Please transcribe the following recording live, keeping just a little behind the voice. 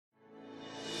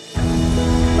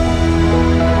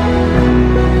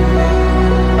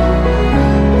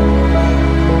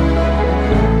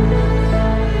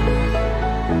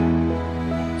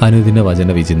അനുദിന വചന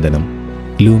വിചിന്തനം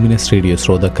ലൂമിനസ് റേഡിയോ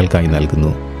ശ്രോതാക്കൾക്കായി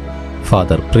നൽകുന്നു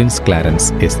ഫാദർ പ്രിൻസ്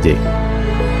ക്ലാരൻസ് എസ്.ജെ.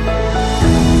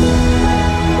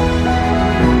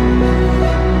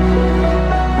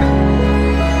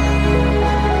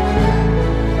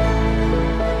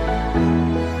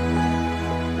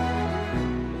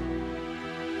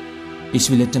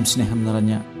 യേശുവിലേറ്റം സ്നേഹം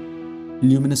നിറഞ്ഞ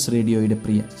ലൂമിനസ് റേഡിയോയുടെ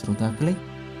പ്രിയ ശ്രോതാക്കളെ,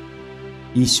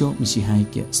 ഈശോ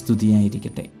മിശിഹായ്ക്ക്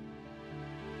സ്തുതിയായിരിക്കട്ടെ.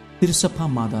 തിരുസഭാ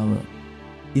മാതാവ്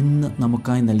ഇന്ന്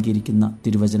നമുക്കായി നൽകിയിരിക്കുന്ന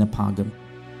തിരുവചന ഭാഗം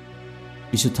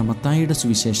വിശുദ്ധ മത്തായിയുടെ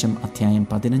സുവിശേഷം അധ്യായം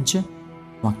 15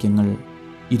 വാക്യങ്ങൾ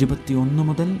 21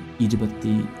 മുതൽ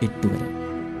 28 വരെ.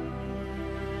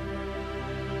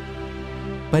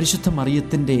 പരിശുദ്ധ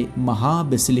മറിയത്തിൻ്റെ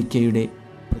മഹാബസിലിക്കയുടെ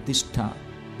പ്രതിഷ്ഠ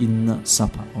ഇന്ന്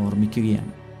സഭ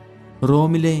ഓർമ്മിക്കുകയാണ്.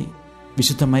 റോമിലെ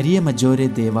വിശുദ്ധ മരിയ മജോരെ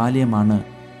ദേവാലയമാണ്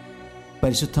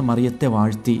പരിശുദ്ധ മറിയത്തെ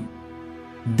വാഴ്ത്തി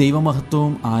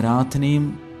ദൈവമഹത്വവും ആരാധനയും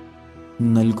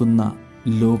നൽകുന്ന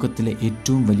ലോകത്തിലെ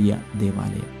ഏറ്റവും വലിയ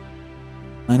ദേവാലയം.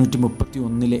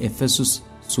 531 എഫെസുസ്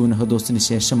സൂനഹദോസിന്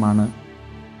ശേഷമാണ്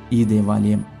ഈ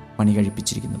ദേവാലയം പണി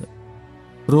കഴിപ്പിച്ചിരിക്കുന്നത്.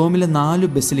 റോമിലെ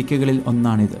 4 ബസിലിക്കകളിൽ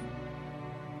ഒന്നാണിത്.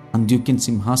 അന്ത്യോക്യൻ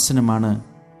സിംഹാസനമാണ്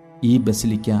ഈ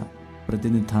ബസിലിക്ക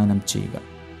പ്രതിനിധാനം ചെയ്യുക.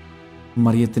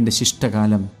 മറിയത്തിൻ്റെ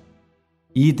ശിഷ്ടകാലം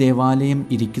ഈ ദേവാലയം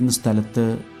ഇരിക്കുന്ന സ്ഥലത്ത്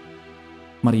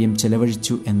മറിയം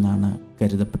ചെലവഴിച്ചു എന്നാണ്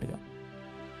കരുതപ്പെടുക.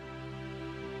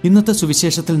 ഇന്നത്തെ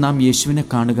സുവിശേഷത്തിൽ നാം യേശുവിനെ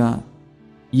കാണുക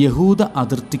യഹൂദ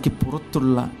അതിർത്തിക്ക്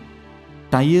പുറത്തുള്ള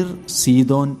ടൈർ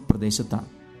സീദോൻ പ്രദേശത്താണ്.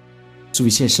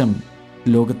 സുവിശേഷം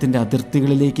ലോകത്തിൻ്റെ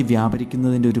അതിർത്തികളിലേക്ക്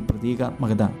വ്യാപരിക്കുന്നതിൻ്റെ ഒരു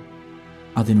പ്രതീകാത്മകത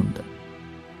അതിനുണ്ട്.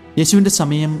 യേശുവിൻ്റെ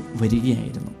സമയം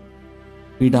വരികയായിരുന്നു.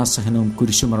 പീഡാസഹനവും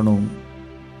കുരിശുമരണവും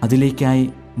അതിലേക്കായി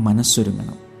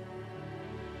മനസ്സൊരുങ്ങണം.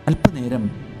 അല്പനേരം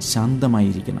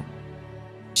ശാന്തമായിരിക്കണം.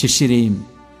 ശിഷ്യരെയും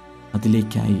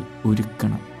അതിലേക്കായി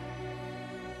ഒരുക്കണം.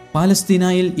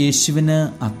 പാലസ്തീനായിൽ യേശുവിന്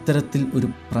അത്തരത്തിൽ ഒരു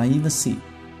പ്രൈവസി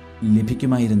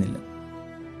ലഭിക്കുമായിരുന്നില്ല.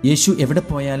 യേശു എവിടെ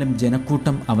പോയാലും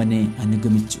ജനക്കൂട്ടം അവനെ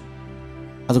അനുഗമിച്ചു.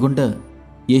 അതുകൊണ്ട്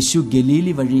യേശു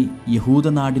ഗലീലി വഴി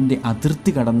യഹൂദനാടിൻ്റെ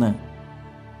അതിർത്തി കടന്ന്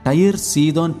ടൈർ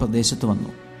സീദോൻ പ്രദേശത്ത്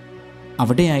വന്നു.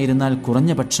 അവിടെയായിരുന്നാൽ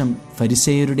കുറഞ്ഞപക്ഷം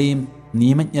ഫരിസേയരുടെയും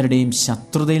നിയമജ്ഞരുടെയും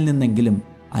ശത്രുതയിൽ നിന്നെങ്കിലും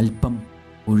അല്പം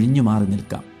ഒഴിഞ്ഞു മാറി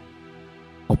നിൽക്കാം.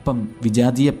 ഒപ്പം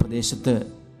വിജാതീയ പ്രദേശത്ത്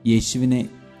യേശുവിനെ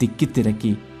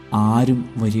തിക്കിത്തിരക്കി ആരും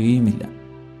വരികയുമില്ല.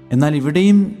 എന്നാൽ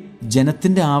ഇവിടെയും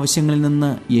ജനത്തിൻ്റെ ആവശ്യങ്ങളിൽ നിന്ന്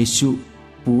യേശു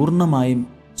പൂർണ്ണമായും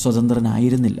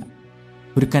സ്വതന്ത്രനായിരുന്നില്ല.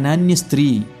 ഒരു കനാന്യ സ്ത്രീ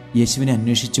യേശുവിനെ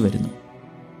അന്വേഷിച്ചു വരുന്നു.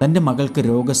 തൻ്റെ മകൾക്ക്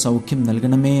രോഗസൗഖ്യം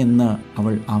നൽകണമേ എന്ന്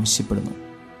അവൾ ആവശ്യപ്പെടുന്നു.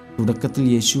 തുടക്കത്തിൽ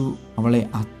യേശു അവളെ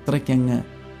അത്രയ്ക്കങ്ങ്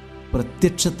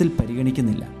പ്രത്യക്ഷത്തിൽ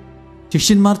പരിഗണിക്കുന്നില്ല.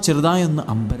 ശിഷ്യന്മാർ ചെറുതായൊന്ന്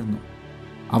അമ്പരന്നു.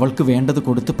 അവൾക്ക് വേണ്ടത്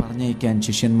കൊടുത്ത് പറഞ്ഞയക്കാൻ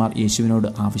ശിഷ്യന്മാർ യേശുവിനോട്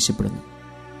ആവശ്യപ്പെടുന്നു.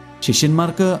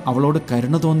 ശിഷ്യന്മാർക്ക് അവളോട്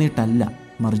കരുണ തോന്നിയിട്ടല്ല,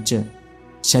 മറിച്ച്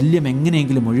ശല്യം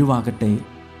എങ്ങനെയെങ്കിലും ഒഴിവാകട്ടെ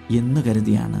എന്ന്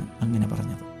കരുതിയാണ് അങ്ങനെ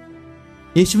പറഞ്ഞത്.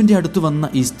 യേശുവിൻ്റെ അടുത്ത് വന്ന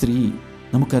ഈ സ്ത്രീ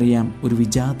നമുക്കറിയാം ഒരു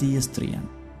വിജാതീയ സ്ത്രീയാണ്.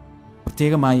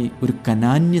 പ്രത്യേകമായി ഒരു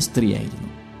കനാന്യ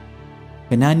സ്ത്രീയായിരുന്നു.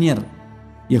 കനാന്യർ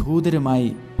യഹൂദരുമായി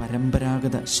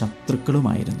പരമ്പരാഗത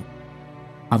ശത്രുക്കളുമായിരുന്നു.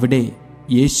 അവിടെ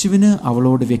യേശുവിന്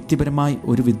അവളോട് വ്യക്തിപരമായി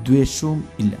ഒരു വിദ്വേഷവും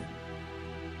ഇല്ല.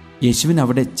 യേശുവിന്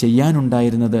അവിടെ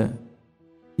ചെയ്യാനുണ്ടായിരുന്നത്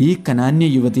ഈ കനാന്യ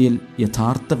യുവതിയിൽ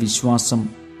യഥാർത്ഥ വിശ്വാസം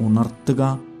ഉണർത്തുക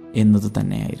എന്നത്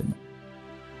തന്നെയായിരുന്നു.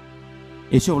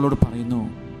 യേശു അവളോട് പറയുന്നു,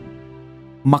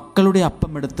 മക്കളുടെ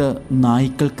അപ്പമെടുത്ത്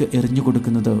നായ്ക്കൾക്ക് എറിഞ്ഞു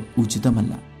കൊടുക്കുന്നത്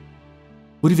ഉചിതമല്ല.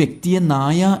 ഒരു വ്യക്തിയെ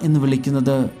നായ എന്ന്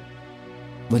വിളിക്കുന്നത്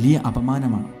വലിയ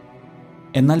അപമാനമാണ്.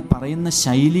 എന്നാൽ പറയുന്ന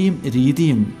ശൈലിയും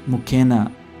രീതിയും മുഖേന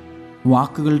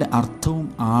വാക്കുകളുടെ അർത്ഥവും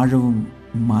ആഴവും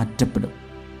മാറ്റപ്പെടും.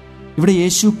 ഇവിടെ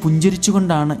യേശു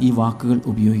പുഞ്ചിരിച്ചുകൊണ്ടാണ് ഈ വാക്കുകൾ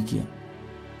ഉപയോഗിക്കുക.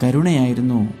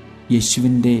 കരുണയായിരുന്നു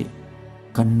യേശുവിൻ്റെ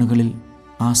കണ്ണുകളിൽ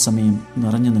ആ സമയം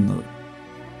നിറഞ്ഞു നിന്നത്.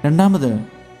 രണ്ടാമത്,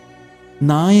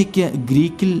 നായയ്ക്ക്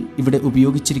ഗ്രീക്കിൽ ഇവിടെ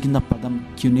ഉപയോഗിച്ചിരിക്കുന്ന പദം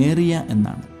ക്യുനേറിയ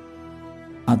എന്നാണ്.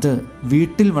 അത്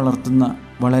വീട്ടിൽ വളർത്തുന്ന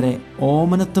വളരെ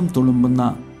ഓമനത്വം തുളുമ്പുന്ന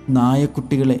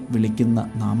നായക്കുട്ടികളെ വിളിക്കുന്ന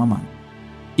നാമമാണ്.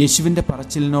 യേശുവിൻ്റെ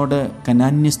പറച്ചിലിനോട്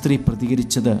കനാന്യ സ്ത്രീ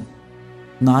പ്രതികരിച്ചത്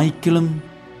നായ്ക്കളും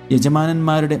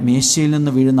യജമാനന്മാരുടെ മേശയിൽ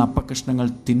നിന്ന് വീഴുന്ന അപ്പക്കഷ്ണങ്ങൾ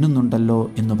തിന്നുന്നുണ്ടല്ലോ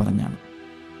എന്ന് പറഞ്ഞാണ്.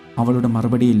 അവളുടെ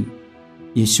മറുപടിയിൽ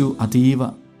യേശു അതീവ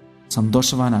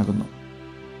സന്തോഷവാനാകുന്നു.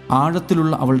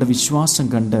 ആഴത്തിലുള്ള അവളുടെ വിശ്വാസം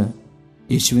കണ്ട്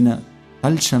യേശുവിന്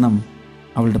തൽക്ഷണം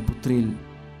അവളുടെ പുത്രിയിൽ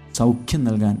സൗഖ്യം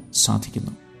നൽകാൻ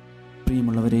സാധിക്കുന്നു.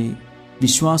 പ്രിയമുള്ളവരെ,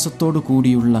 വിശ്വാസത്തോടു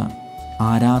കൂടിയുള്ള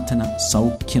ആരാധന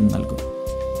സൗഖ്യം നൽകും.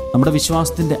 നമ്മുടെ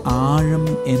വിശ്വാസത്തിൻ്റെ ആഴം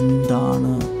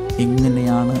എന്താണ്,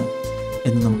 എങ്ങനെയാണ്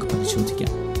എന്ന് നമുക്ക്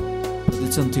പരിശോധിക്കാം.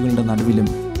 പ്രതിസന്ധികളുടെ നടുവിലും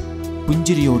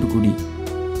പുഞ്ചിരിയോടുകൂടി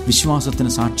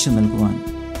വിശ്വാസത്തിന് സാക്ഷ്യം നൽകുവാൻ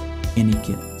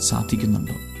എനിക്ക്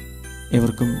സാധിക്കുന്നുണ്ടോ?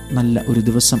 എവർക്കും നല്ല ഒരു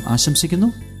ദിവസം ആശംസിക്കുന്നു.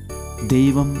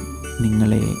 ദൈവം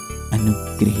നിങ്ങളെ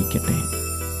അനുഗ്രഹിക്കട്ടെ.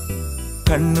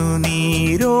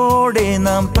 കണ്ണുനീരോടെ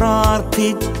നാം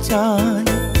പ്രാർത്ഥിച്ചാൽ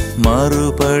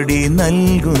മറുപടി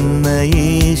നൽകുന്ന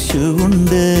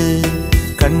യേശുവുണ്ട്.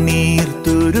 കണ്ണീർ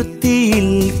തുരുത്തിയിൽ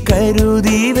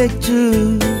കരുതി വെച്ചു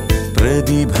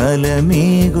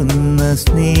പ്രതിഫലമേകുന്ന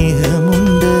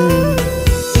സ്നേഹമുണ്ട്.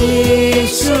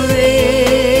 യേശുവേ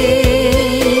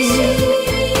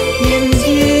എൻ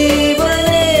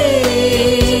ജീവനേ,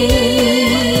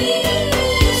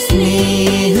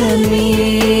 സ്നേഹമേ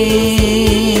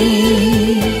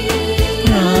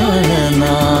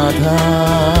പ്രാണനാഥ,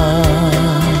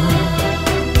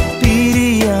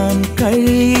 പിരിയാൻ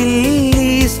കഴിയില്ല ഈ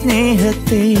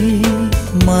സ്നേഹത്തെ,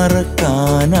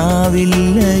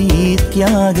 മറക്കാനാവില്ല ഈ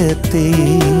ത്യാഗത്തെ.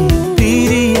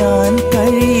 പിരിയാൻ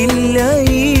കഴിയില്ല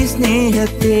ഈ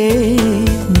സ്നേഹത്തെ,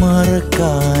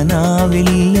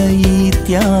 മറക്കാനാവില്ല ഈ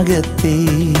ത്യാഗത്തെ.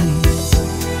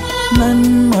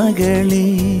 നന്മകളെ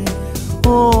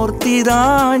ഓർത്തിതാ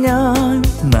ഞാൻ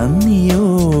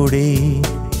നന്ദിയോടെ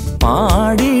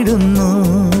പാടിടുന്നു.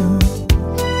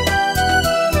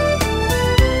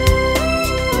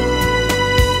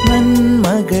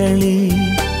 നന്മകളെ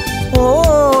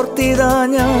ഓർത്തിതാ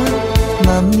ഞാൻ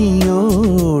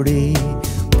നന്ദിയോടെ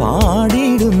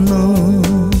പാടിടുന്നു.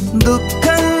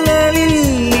 ദുഃഖങ്ങളിൽ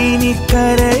ഇനി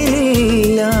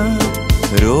കരയില്ല,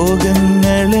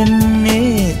 രോഗങ്ങളെന്നെ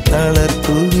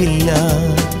തളർത്തുകില്ല.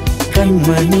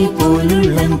 കൺമണി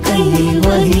പോലുള്ള കയ്യിൽ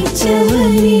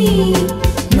വഹിച്ചവനേ,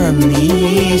 നന്ദി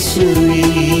യേശുവേ.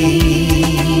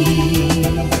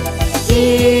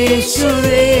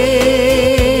 യേശുവേ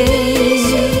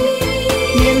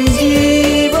എൻ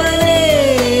ജീവനേ,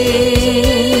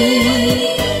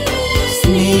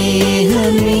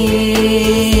 സ്നേഹമേ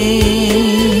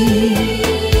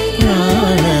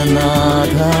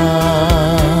പ്രാണനാഥ,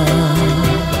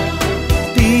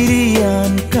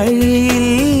 പിരിയാൻ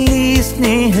കഴിയില്ല ഈ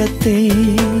സ്നേഹത്തെ,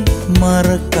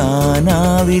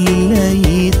 മറക്കാനാവില്ല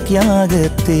ഈ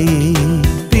ത്യാഗത്തെ.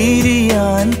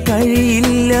 പിരിയാൻ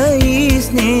കഴിയില്ല ഈ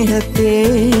സ്നേഹത്തെ,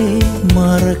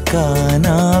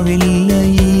 മറക്കാനാവില്ല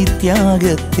ഈ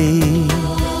ത്യാഗത്തെ.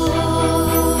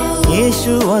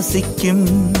 യേശു വസിക്കും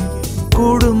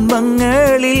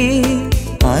കുടുംബങ്ങളിൽ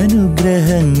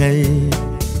അനുഗ്രഹങ്ങൾ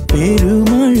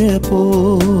പെരുമഴ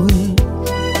പോൽ.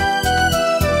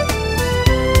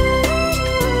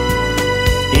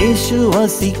 യേശു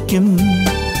വസിക്കും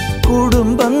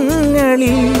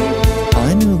കുടുംബങ്ങളിൽ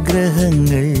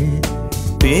അനുഗ്രഹങ്ങൾ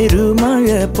പെരുമഴ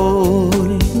പോൽ.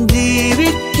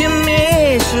 ജീവിക്കും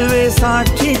യേശുവെ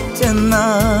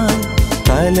സാക്ഷിച്ചെന്നാൽ,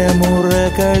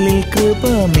 തലമുറകളിൽ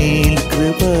കൃപമേൽ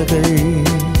കൃപകൾ.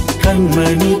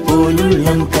 കൺമണി പോലുള്ള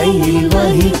കയ്യിൽ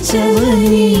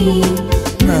വഹിച്ചവനേ,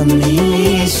 നന്ദി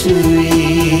യേശുവേ.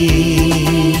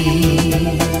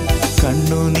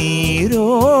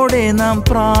 കണ്ണുനീരോടെ നാം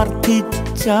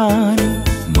പ്രാർത്ഥിച്ചാൽ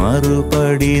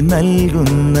മറുപടി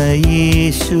നൽകുന്ന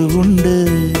യേശുവുണ്ട്.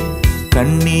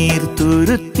 കണ്ണീർ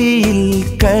തുരുത്തിയിൽ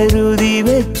കരുതി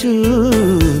വെച്ചു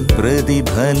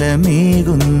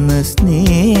പ്രതിഫലമേകുന്ന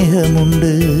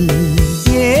സ്നേഹമുണ്ട്.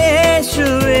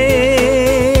 യേശുവേ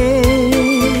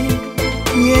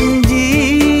എൻ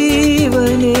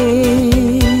ജീവനേ,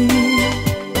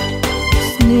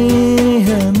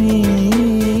 സ്നേഹമേ.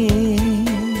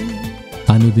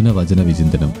 അനുദിന വചന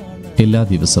വിചിന്തനം എല്ലാ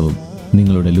ദിവസവും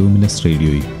നിങ്ങളുടെ ലൂമിനസ്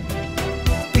റേഡിയോയിൽ.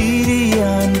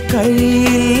 പിരിയാൻ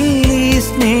കഴിയില്ല ഈ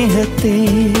സ്നേഹത്തെ,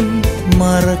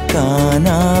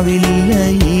 മറക്കാനാവില്ല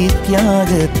ഈ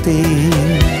ത്യാഗത്തെ.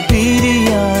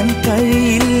 പിരിയാൻ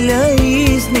കഴിയില്ല ഈ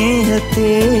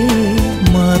സ്നേഹത്തെ,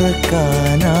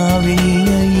 മറക്കാനാവില്ല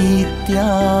ഈ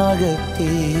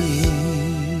ത്യാഗത്തെ.